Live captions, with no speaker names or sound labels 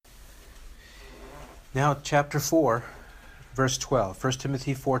Now, chapter 4, verse 12, 1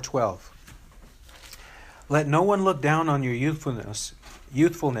 Timothy 4:12. Let no one look down on your youthfulness,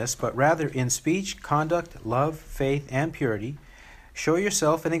 but rather in speech, conduct, love, faith, and purity, show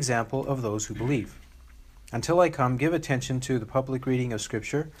yourself an example of those who believe. Until I come, give attention to the public reading of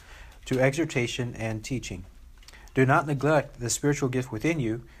Scripture, to exhortation and teaching. Do not neglect the spiritual gift within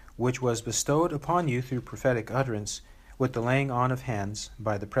you, which was bestowed upon you through prophetic utterance, with the laying on of hands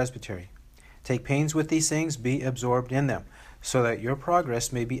by the presbytery. Take pains with these things, be absorbed in them, so that your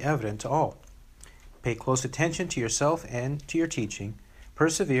progress may be evident to all. Pay close attention to yourself and to your teaching.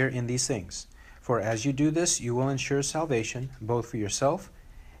 Persevere in these things, for as you do this, you will ensure salvation, both for yourself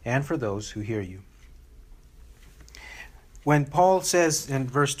and for those who hear you. When Paul says in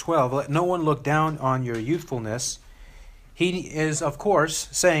verse 12, let no one look down on your youthfulness, he is, of course,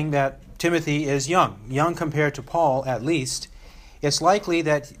 saying that Timothy is young compared to Paul at least. It's likely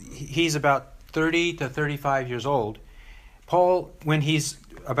that he's about 30 to 35 years old. Paul, when he's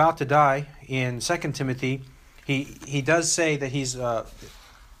about to die in 2 Timothy, he does say that he's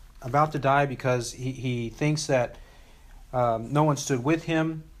about to die because he thinks that no one stood with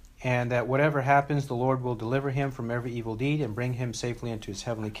him, and that whatever happens, the Lord will deliver him from every evil deed and bring him safely into his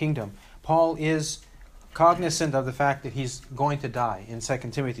heavenly kingdom. Paul is cognizant of the fact that he's going to die in 2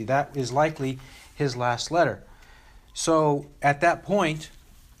 Timothy. That is likely his last letter. So at that point,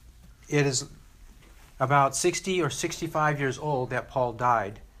 it is about 60 or 65 years old that Paul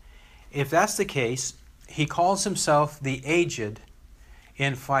died. If that's the case, he calls himself the aged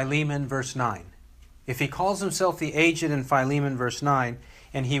in Philemon verse 9. If he calls himself the aged in Philemon verse 9,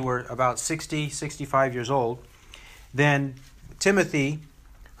 and he were about 60, 65 years old, then Timothy,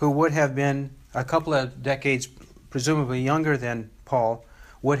 who would have been a couple of decades presumably younger than Paul,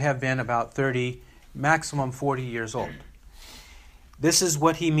 would have been about 30, maximum 40 years old. This is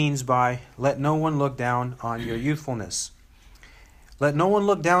what he means by, let no one look down on your youthfulness. Let no one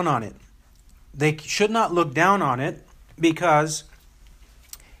look down on it. They should not look down on it because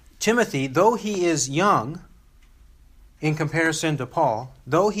Timothy, though he is young in comparison to Paul,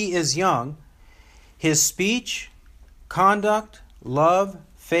 though he is young, his speech, conduct, love,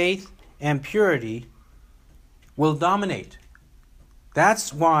 faith, and purity will dominate.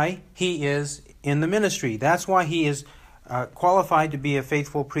 That's why he is in the ministry. That's why he is qualified to be a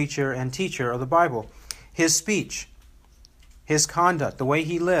faithful preacher and teacher of the Bible. His speech, his conduct, the way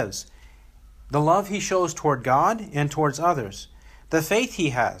he lives, the love he shows toward God and towards others, the faith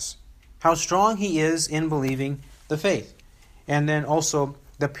he has, how strong he is in believing the faith, and then also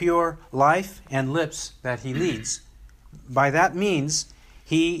the pure life and lips that he leads. By that means,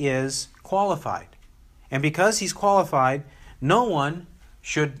 he is qualified. And because he's qualified, no one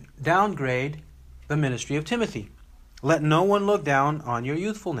should downgrade the ministry of Timothy. Let no one look down on your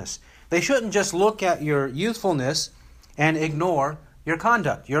youthfulness. They shouldn't just look at your youthfulness and ignore your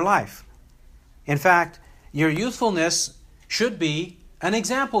conduct, your life. In fact, your youthfulness should be an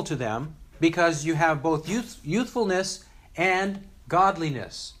example to them because you have both youthfulness and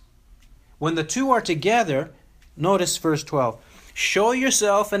godliness. When the two are together, notice verse 12, show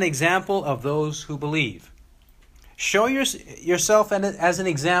yourself an example of those who believe. Show yourself as an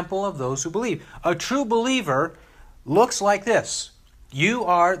example of those who believe. A true believer looks like this. You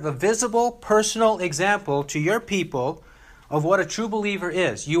are the visible personal example to your people of what a true believer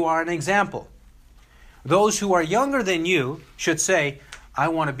is. You are an example. Those who are younger than you should say, I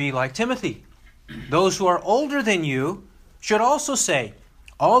want to be like Timothy. Those who are older than you should also say,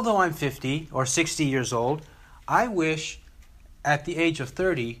 although I'm 50 or 60 years old, I wish at the age of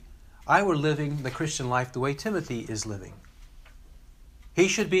 30 I were living the Christian life the way Timothy is living. He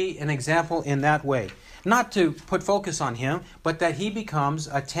should be an example in that way. Not to put focus on him, but that he becomes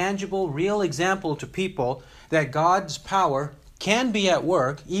a tangible, real example to people that God's power can be at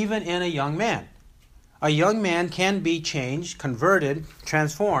work even in a young man. A young man can be changed, converted,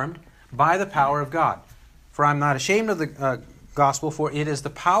 transformed by the power of God. For I'm not ashamed of the gospel, for it is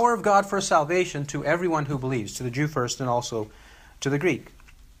the power of God for salvation to everyone who believes, to the Jew first and also to the Greek.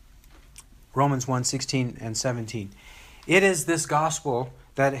 Romans 1:16 and 17. It is this gospel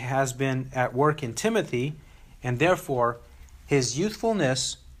that has been at work in Timothy, and therefore his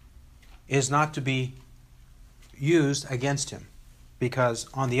youthfulness is not to be used against him, because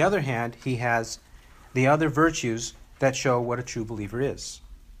on the other hand, he has the other virtues that show what a true believer is.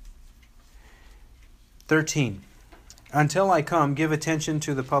 13. Until I come, give attention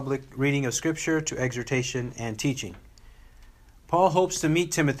to the public reading of Scripture, to exhortation and teaching. Paul hopes to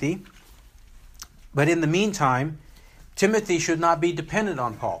meet Timothy, but in the meantime, Timothy should not be dependent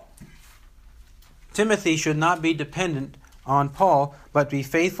on Paul. Timothy should not be dependent on Paul, but be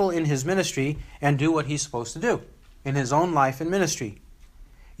faithful in his ministry and do what he's supposed to do in his own life and ministry.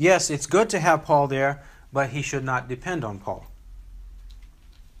 Yes, it's good to have Paul there, but he should not depend on Paul.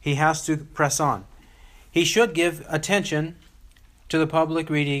 He has to press on. He should give attention to the public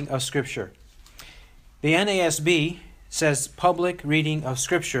reading of Scripture. The NASB says public reading of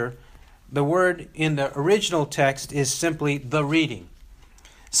Scripture. The word in the original text is simply the reading.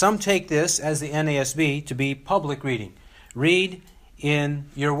 Some take this as the NASB to be public reading. Read in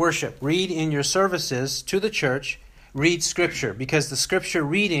your worship. Read in your services to the church. Read Scripture, because the Scripture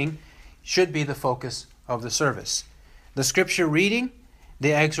reading should be the focus of the service. The Scripture reading,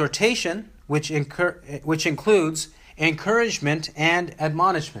 the exhortation, which includes encouragement and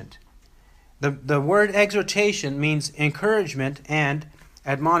admonishment. The word exhortation means encouragement and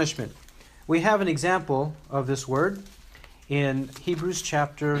admonishment. We have an example of this word in Hebrews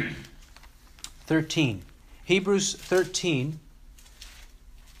chapter 13. Hebrews 13,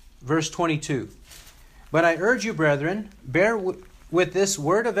 verse 22. But I urge you, brethren, bear with this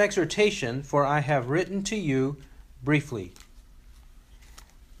word of exhortation, for I have written to you briefly.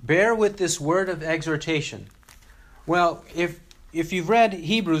 Bear with this word of exhortation. Well, if you've read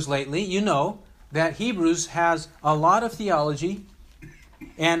Hebrews lately, you know that Hebrews has a lot of theology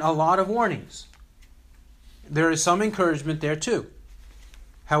and a lot of warnings. There is some encouragement there too.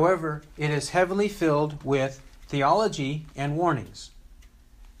 However, it is heavily filled with theology and warnings.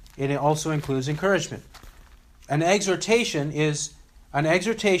 It also includes encouragement. An exhortation is an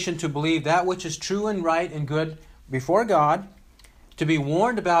exhortation to believe that which is true and right and good before God, to be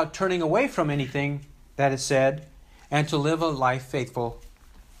warned about turning away from anything that is said, and to live a life faithful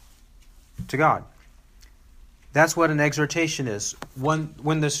to God. That's what an exhortation is.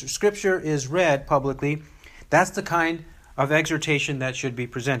 When the Scripture is read publicly, that's the kind of exhortation that should be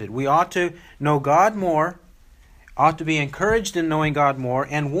presented. We ought to know God more, ought to be encouraged in knowing God more,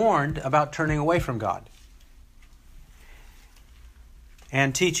 and warned about turning away from God.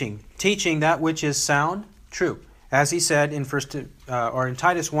 And teaching that which is sound, true. As he said in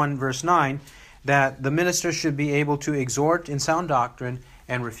Titus 1 verse 9, that the minister should be able to exhort in sound doctrine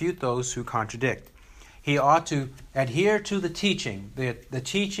and refute those who contradict. He ought to adhere to the teaching,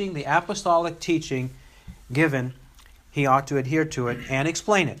 the apostolic teaching given. He ought to adhere to it and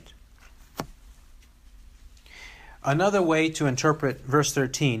explain it. Another way to interpret verse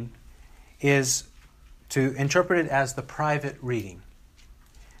 13 is to interpret it as the private reading.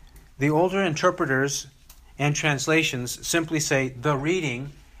 The older interpreters and translations simply say the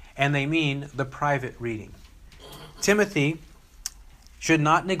reading, and they mean the private reading. Timothy should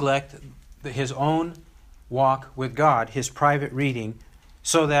not neglect his own walk with God, his private reading,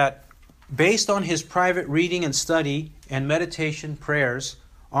 so that based on his private reading and study and meditation prayers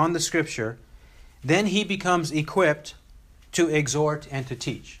on the Scripture, then he becomes equipped to exhort and to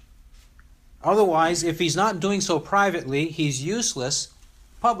teach. Otherwise, if he's not doing so privately, he's useless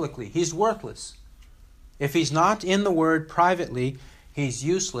publicly. He's worthless. If he's not in the Word privately, he's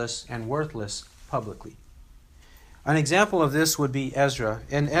useless and worthless publicly. An example of this would be Ezra.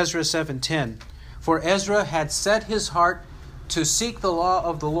 In Ezra 7:10, for Ezra had set his heart to seek the law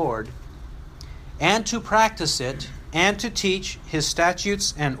of the Lord, and to practice it, and to teach his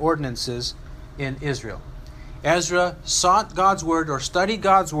statutes and ordinances in Israel. Ezra sought God's Word or studied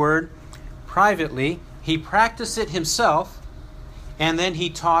God's Word privately. He practiced it himself, and then he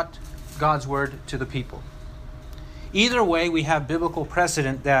taught God's Word to the people. Either way, we have biblical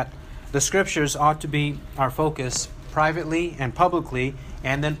precedent that the Scriptures ought to be our focus privately and publicly,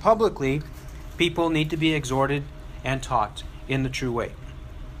 and then publicly people need to be exhorted and taught in the true way.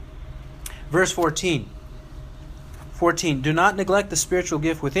 Verse 14. Do not neglect the spiritual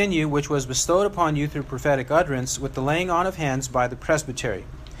gift within you, which was bestowed upon you through prophetic utterance, with the laying on of hands by the presbytery.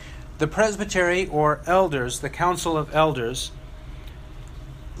 The presbytery, or elders, the council of elders,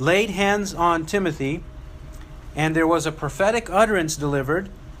 laid hands on Timothy, and there was a prophetic utterance delivered.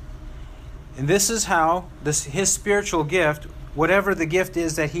 And this is how his spiritual gift, whatever the gift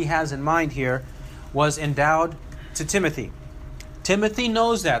is that he has in mind here, was endowed to Timothy. Timothy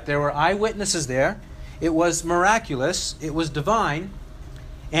knows that. There were eyewitnesses there. It was miraculous. It was divine.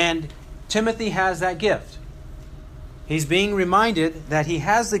 And Timothy has that gift. He's being reminded that he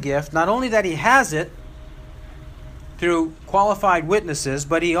has the gift. Not only that he has it through qualified witnesses,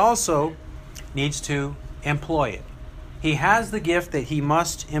 but he also needs to employ it. He has the gift that he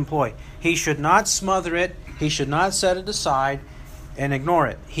must employ. He should not smother it. He should not set it aside and ignore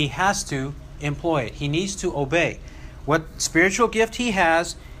it. He has to employ it. He needs to obey. What spiritual gift he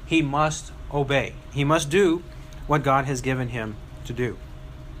has, he must obey. He must do what God has given him to do.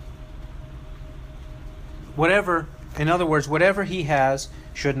 Whatever In other words, whatever he has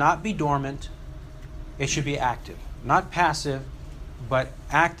should not be dormant. It should be active. Not passive, but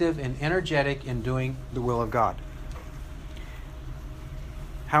active and energetic in doing the will of God.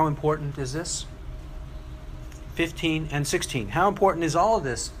 How important is this? 15 and 16. How important is all of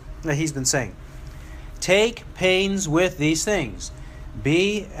this that he's been saying? Take pains with these things.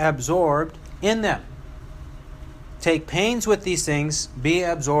 Be absorbed in them. Take pains with these things. Be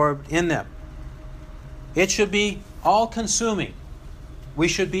absorbed in them. It should be all-consuming. We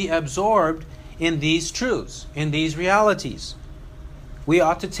should be absorbed in these truths, in these realities. We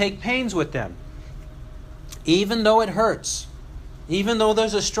ought to take pains with them. Even though it hurts, even though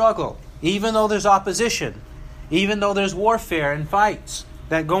there's a struggle, even though there's opposition, even though there's warfare and fights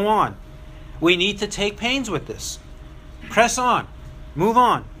that go on, we need to take pains with this. Press on. Move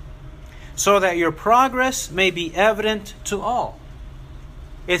on. So that your progress may be evident to all.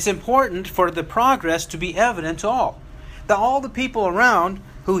 It's important for the progress to be evident to all. That all the people around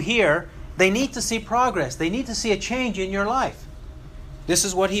who hear, they need to see progress. They need to see a change in your life. This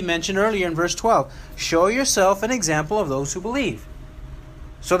is what he mentioned earlier in verse 12. Show yourself an example of those who believe,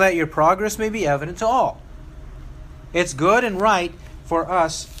 so that your progress may be evident to all. It's good and right for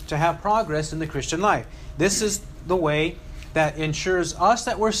us to have progress in the Christian life. This is the way that ensures us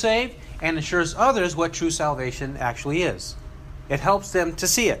that we're saved and ensures others what true salvation actually is. It helps them to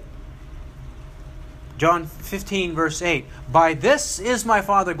see it. John 15, verse 8. By this is my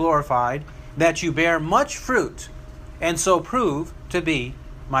Father glorified, that you bear much fruit, and so prove to be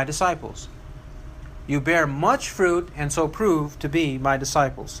my disciples. You bear much fruit, and so prove to be my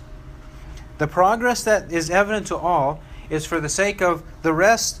disciples. The progress that is evident to all is for the sake of the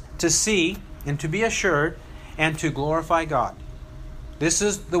rest to see and to be assured and to glorify God. This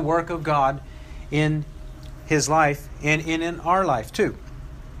is the work of God in his life and in our life too.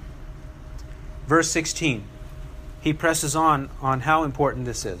 Verse 16, he presses on how important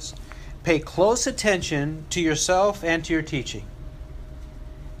this is. Pay close attention to yourself and to your teaching.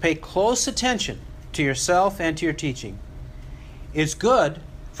 Pay close attention to yourself and to your teaching. It's good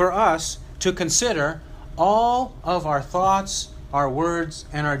for us to consider all of our thoughts, our words,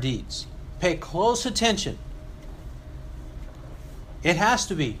 and our deeds. Pay close attention. It has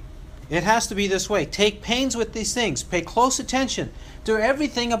to be. It has to be this way. Take pains with these things. Pay close attention to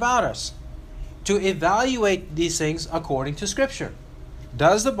everything about us. To evaluate these things according to Scripture.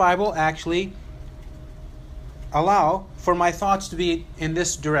 Does the Bible actually allow for my thoughts to be in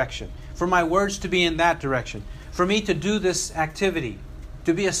this direction? For my words to be in that direction? For me to do this activity?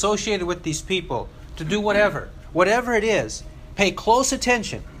 To be associated with these people? To do whatever? Whatever it is, pay close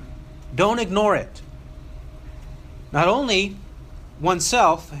attention. Don't ignore it. Not only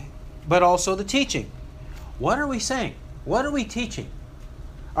oneself, but also the teaching. What are we saying? What are we teaching?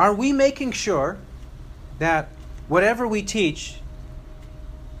 Are we making sure that whatever we teach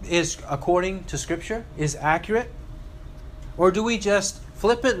is according to Scripture, is accurate? Or do we just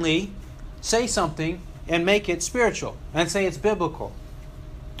flippantly say something and make it spiritual and say it's biblical?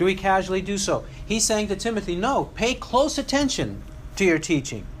 Do we casually do so? He's saying to Timothy, no, pay close attention to your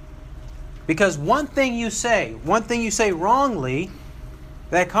teaching. Because one thing you say wrongly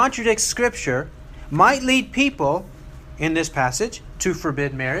that contradicts Scripture might lead people in this passage to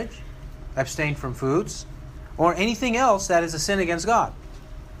forbid marriage, abstain from foods, or anything else that is a sin against God.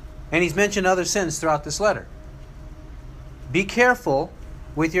 And he's mentioned other sins throughout this letter. Be careful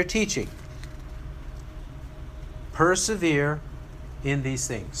with your teaching. Persevere in these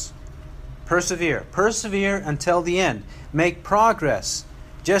things. Persevere. Persevere until the end. Make progress.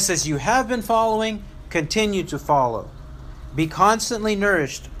 Just as you have been following, continue to follow. Be constantly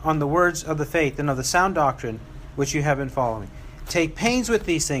nourished on the words of the faith and of the sound doctrine which you have been following. Take pains with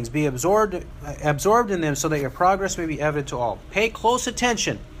these things. Be absorbed in them so that your progress may be evident to all. Pay close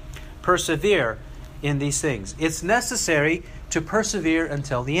attention. Persevere in these things. It's necessary to persevere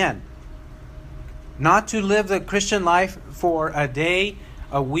until the end. Not to live the Christian life for a day,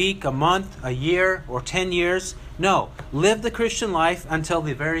 a week, a month, a year, or 10 years. No, live the Christian life until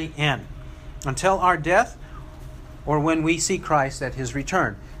the very end. Until our death or when we see Christ at His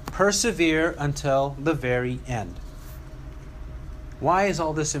return. Persevere until the very end. Why is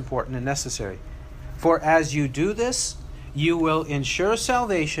all this important and necessary? For as you do this, you will ensure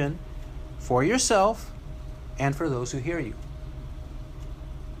salvation for yourself and for those who hear you.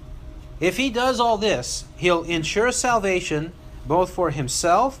 If he does all this, he'll ensure salvation both for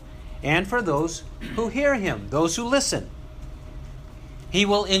himself and for those who hear him, those who listen. He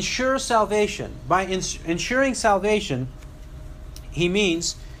will ensure salvation. By ensuring salvation, he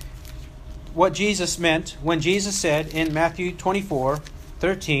means what Jesus meant when Jesus said in Matthew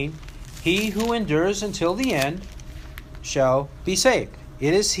 24:13, "He who endures until the end shall be saved.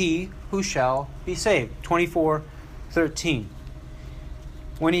 It is he who shall be saved. 24:13.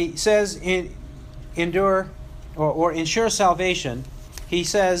 When he says endure or ensure salvation, he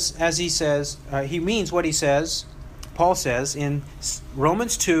says, as he says, he means what he says, Paul says in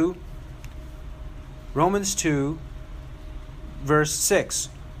Romans 2, verse 6,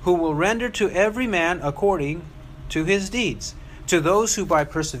 who will render to every man according to his deeds. To those who by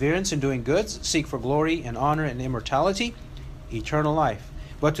perseverance in doing good seek for glory and honor and immortality, eternal life.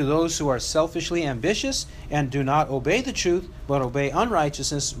 But to those who are selfishly ambitious and do not obey the truth, but obey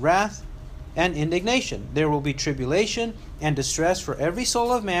unrighteousness, wrath, and indignation, there will be tribulation and distress for every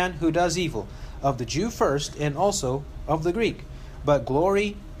soul of man who does evil, of the Jew first and also of the Greek. But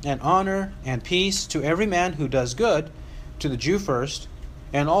glory and honor and peace to every man who does good, to the Jew first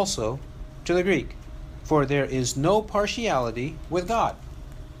and also to the Greek. For there is no partiality with God.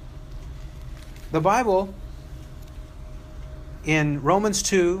 The Bible in Romans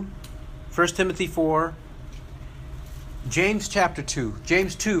 2, 1 Timothy 4, James chapter 2,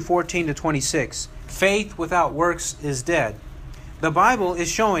 James 2, 14-26, faith without works is dead. The Bible is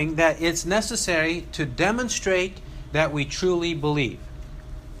showing that it's necessary to demonstrate that we truly believe.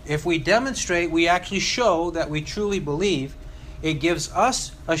 If we demonstrate, we actually show that we truly believe, it gives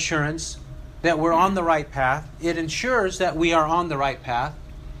us assurance that we're on the right path. It ensures that we are on the right path,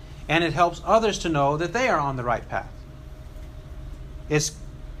 and it helps others to know that they are on the right path. It's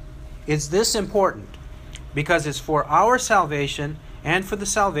this important because it's for our salvation and for the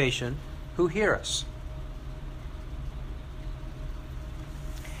salvation who hear us.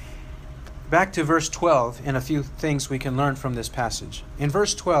 Back to verse 12 and a few things we can learn from this passage. In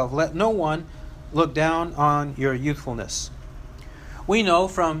verse 12, let no one look down on your youthfulness. We know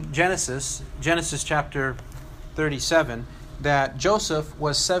from Genesis chapter 37, that Joseph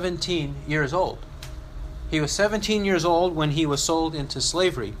was 17 years old. He was 17 years old when he was sold into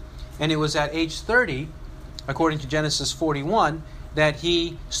slavery. And it was at age 30, according to Genesis 41, that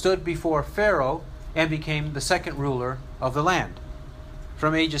he stood before Pharaoh and became the second ruler of the land.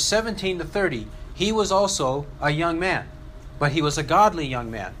 From ages 17 to 30, he was also a young man, but he was a godly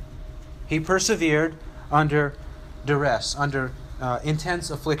young man. He persevered under duress, under intense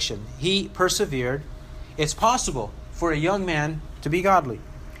affliction. He persevered. It's possible for a young man to be godly.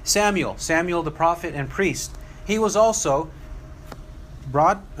 Samuel the prophet and priest, he was also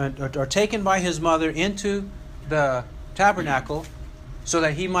brought or taken by his mother into the tabernacle so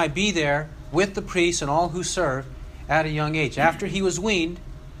that he might be there with the priests and all who served at a young age. After he was weaned,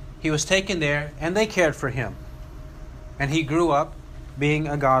 he was taken there and they cared for him. And he grew up being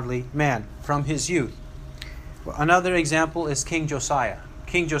a godly man from his youth. Another example is King Josiah.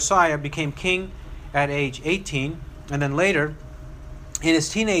 King Josiah became king at age 18, and then later, in his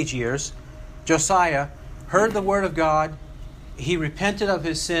teenage years, Josiah heard the word of God, he repented of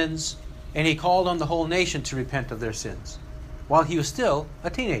his sins, and he called on the whole nation to repent of their sins, while he was still a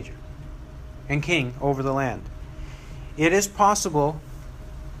teenager and king over the land. It is possible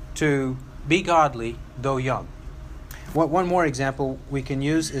to be godly, though young. One more example we can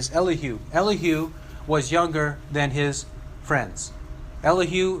use is Elihu. Elihu was younger than his friends.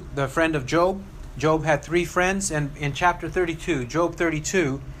 Elihu, the friend of Job. Job had 3 friends, and in chapter 32, Job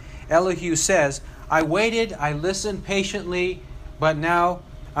 32, Elihu says, I waited, I listened patiently, but now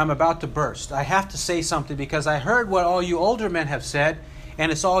I'm about to burst. I have to say something because I heard what all you older men have said,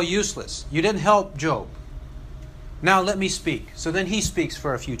 and it's all useless. You didn't help Job. Now let me speak. So then he speaks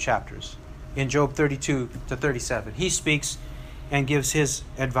for a few chapters in Job 32 to 37. He speaks and gives his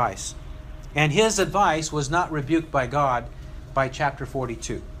advice. And his advice was not rebuked by God by chapter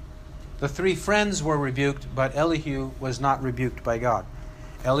 42. The 3 friends were rebuked, but Elihu was not rebuked by God.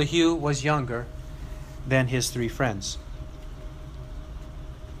 Elihu was younger than his 3 friends.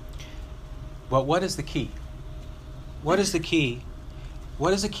 But what is the key? What is the key?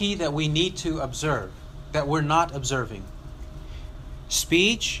 What is the key that we need to observe, that we're not observing?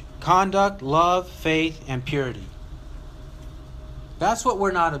 Speech, conduct, love, faith, and purity. That's what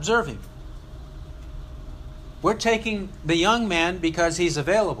we're not observing. We're taking the young man because he's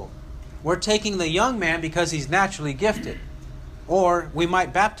available. We're taking the young man because he's naturally gifted. Or we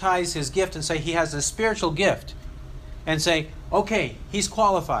might baptize his gift and say he has a spiritual gift and say, okay, he's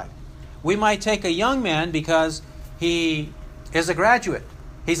qualified. We might take a young man because he is a graduate.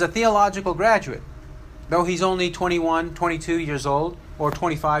 He's a theological graduate. Though he's only 21, 22 years old or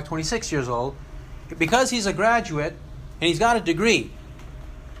 25, 26 years old. Because he's a graduate and he's got a degree,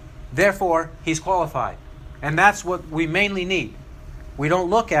 therefore he's qualified. And that's what we mainly need. We don't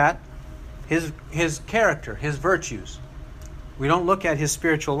look at his character, his virtues. We don't look at his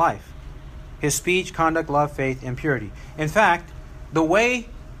spiritual life. his speech, conduct, love, faith, and purity. In fact, the way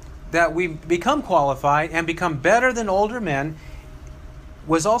that we become qualified and become better than older men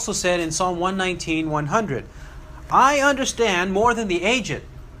was also said in Psalm 119, 100. I understand more than the aged,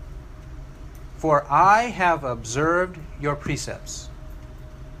 for I have observed your precepts.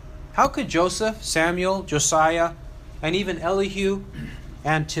 How could Joseph, Samuel, Josiah, and even Elihu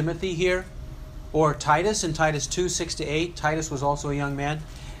and Timothy here, or Titus in Titus 2, 6-8, Titus was also a young man,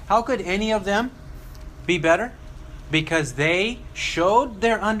 how could any of them be better? Because they showed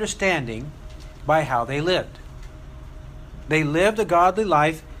their understanding by how they lived. They lived a godly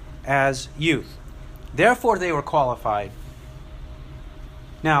life as youth. Therefore, they were qualified.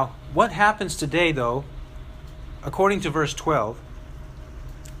 Now, what happens today, though, according to verse 12,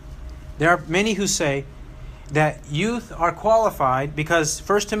 there are many who say that youth are qualified because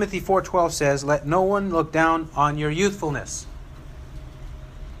 1 Timothy 4:12 says, let no one look down on your youthfulness.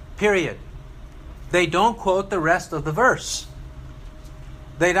 Period. They don't quote the rest of the verse.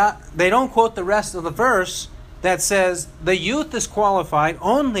 They don't quote the rest of the verse that says the youth is qualified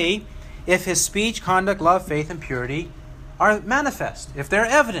only if his speech, conduct, love, faith, and purity are manifest, if they're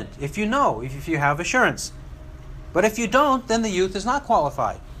evident, if you know, if you have assurance. But if you don't, then the youth is not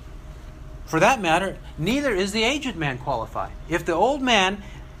qualified. For that matter, neither is the aged man qualified. If the old man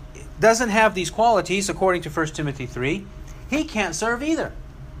doesn't have these qualities, according to 1 Timothy 3, he can't serve either.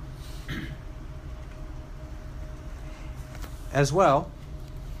 As well,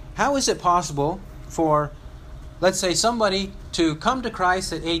 how is it possible for, let's say, somebody to come to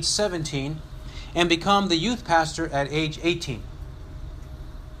Christ at age 17 and become the youth pastor at age 18?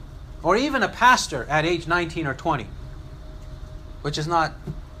 Or even a pastor at age 19 or 20, which is not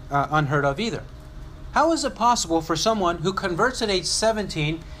unheard of either. How is it possible for someone who converts at age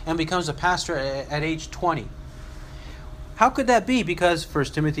 17 and becomes a pastor at age 20? How could that be? Because 1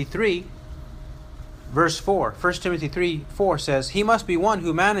 Timothy 3, verse 4, 1 Timothy 3:4 says, he must be one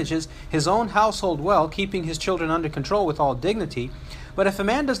who manages his own household well, keeping his children under control with all dignity. But if a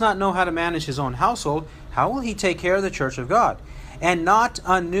man does not know how to manage his own household, how will he take care of the church of God? And not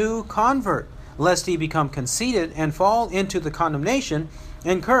a new convert, lest he become conceited and fall into the condemnation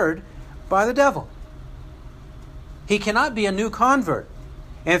incurred by the devil. He cannot be a new convert.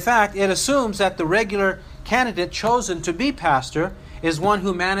 In fact, it assumes that the regular candidate chosen to be pastor is one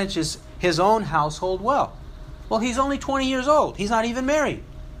who manages his own household well. Well, he's only 20 years old. He's not even married.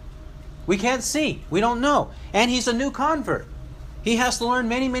 We can't see. We don't know. And he's a new convert. He has to learn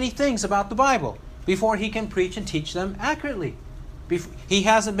many, many things about the Bible before he can preach and teach them accurately. He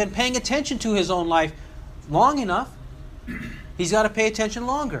hasn't been paying attention to his own life long enough. He's got to pay attention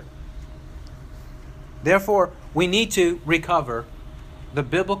longer. Therefore, we need to recover the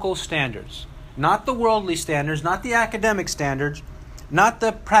biblical standards. Not the worldly standards, not the academic standards, not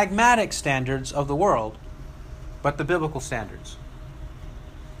the pragmatic standards of the world, but the biblical standards.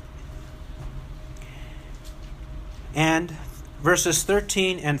 And verses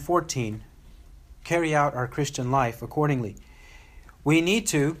 13 and 14 carry out our Christian life accordingly. We need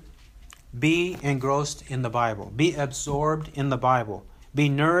to be engrossed in the Bible, be absorbed in the Bible, be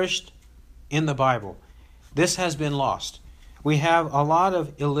nourished in the Bible. This has been lost. We have a lot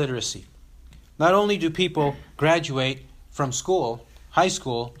of illiteracy. Not only do people graduate from school, high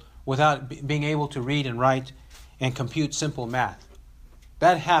school, without being able to read and write and compute simple math.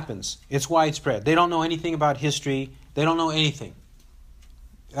 That happens. It's widespread. They don't know anything about history. They don't know anything.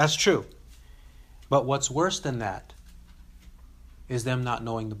 That's true. But what's worse than that is them not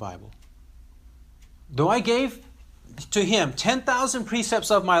knowing the Bible. Though I gave to him 10,000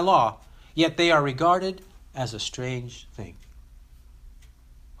 precepts of my law, yet they are regarded as a strange thing.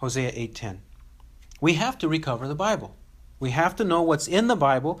 Hosea 8:10. We have to recover the Bible. We have to know what's in the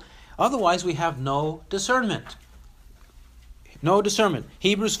Bible. Otherwise, we have no discernment. No discernment.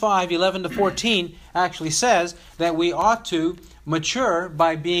 Hebrews 5:11-14 actually says that we ought to mature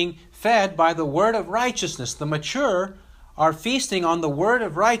by being fed by the word of righteousness. The mature are feasting on the word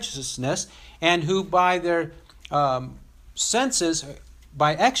of righteousness, and who by their senses,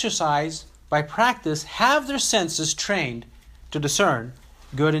 by exercise, by practice, have their senses trained to discern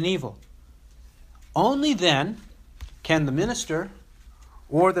good and evil. Only then can the minister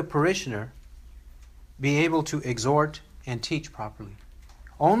or the parishioner be able to exhort and teach properly.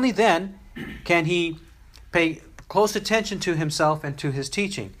 Only then can he pay close attention to himself and to his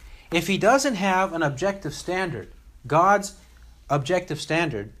teaching. If he doesn't have an objective standard, God's objective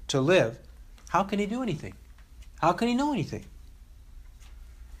standard to live, how can he do anything? How can he know anything?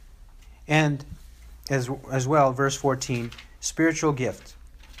 And as well, verse 14, spiritual gift.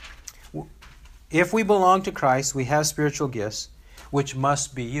 If we belong to Christ, we have spiritual gifts which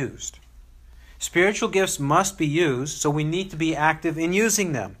must be used. Spiritual gifts must be used, so we need to be active in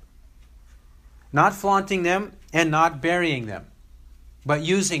using them. Not flaunting them and not burying them, but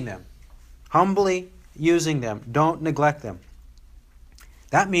using them. Humbly using them. Don't neglect them.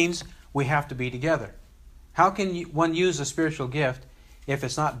 That means we have to be together. How can one use a spiritual gift if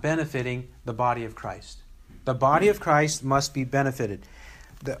it's not benefiting the body of Christ? The body of Christ must be benefited.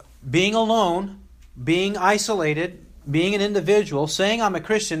 Being alone, being isolated, being an individual, saying I'm a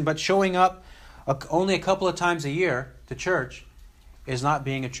Christian but showing up only a couple of times a year to church is not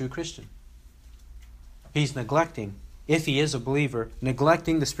being a true Christian. He's neglecting, if he is a believer,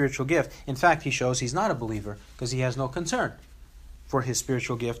 neglecting the spiritual gift. In fact, he shows he's not a believer because he has no concern for his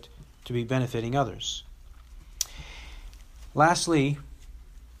spiritual gift to be benefiting others. Lastly,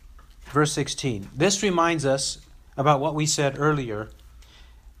 verse 16. This reminds us about what we said earlier.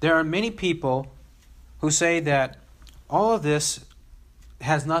 There are many people who say that all of this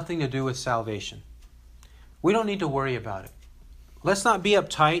has nothing to do with salvation. We don't need to worry about it. Let's not be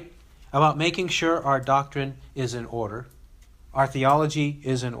uptight about making sure our doctrine is in order, our theology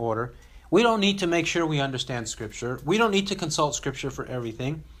is in order. We don't need to make sure we understand Scripture. We don't need to consult Scripture for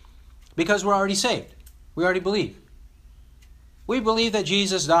everything because we're already saved. We already believe. We believe that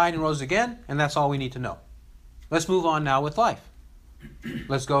Jesus died and rose again, and that's all we need to know. Let's move on now with life.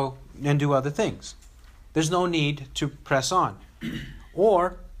 Let's go and do other things. There's no need to press on.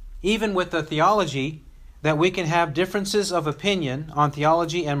 Or, even with the theology, that we can have differences of opinion on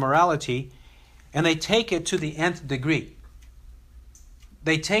theology and morality, and they take it to the nth degree.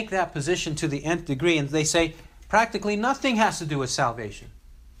 They take that position to the nth degree, and they say practically nothing has to do with salvation.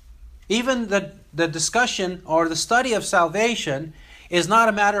 Even the discussion or the study of salvation is not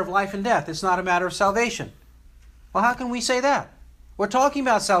a matter of life and death. It's not a matter of salvation. Well, how can we say that? We're talking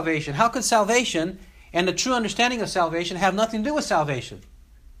about salvation. How can salvation and the true understanding of salvation have nothing to do with salvation?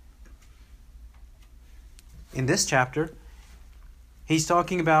 In this chapter, he's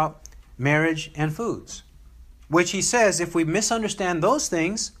talking about marriage and foods, which he says if we misunderstand those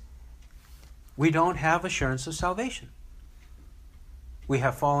things, we don't have assurance of salvation. We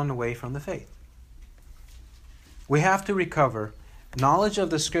have fallen away from the faith. We have to recover knowledge of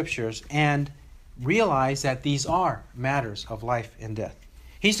the Scriptures and realize that these are matters of life and death.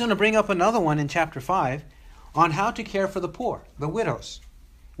 He's going to bring up another one in chapter 5 on how to care for the poor, the widows,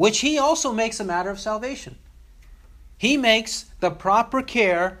 which he also makes a matter of salvation. He makes the proper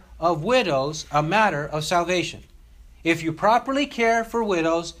care of widows a matter of salvation. If you properly care for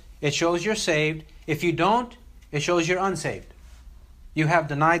widows, it shows you're saved. If you don't, it shows you're unsaved. You have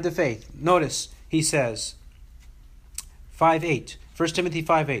denied the faith. Notice, he says, 5:8, 1 Timothy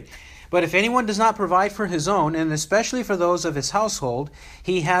 5:8. But if anyone does not provide for his own, and especially for those of his household,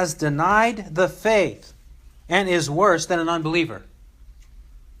 he has denied the faith and is worse than an unbeliever.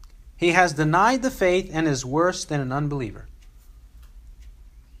 He has denied the faith and is worse than an unbeliever.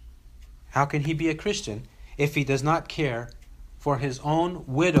 How can he be a Christian if he does not care for his own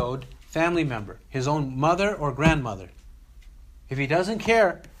widowed family member, his own mother or grandmother? If he doesn't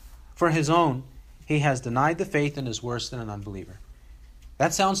care for his own, he has denied the faith and is worse than an unbeliever.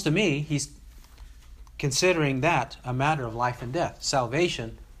 That sounds to me, he's considering that a matter of life and death,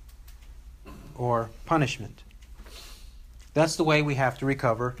 salvation or punishment. That's the way we have to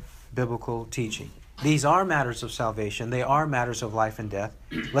recover biblical teaching. These are matters of salvation. They are matters of life and death.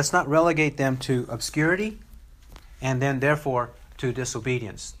 Let's not relegate them to obscurity and then therefore to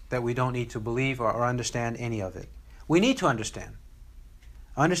disobedience, that we don't need to believe or understand any of it. We need to understand.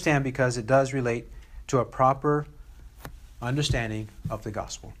 Understand because it does relate to a proper understanding of the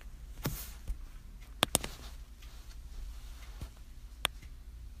gospel.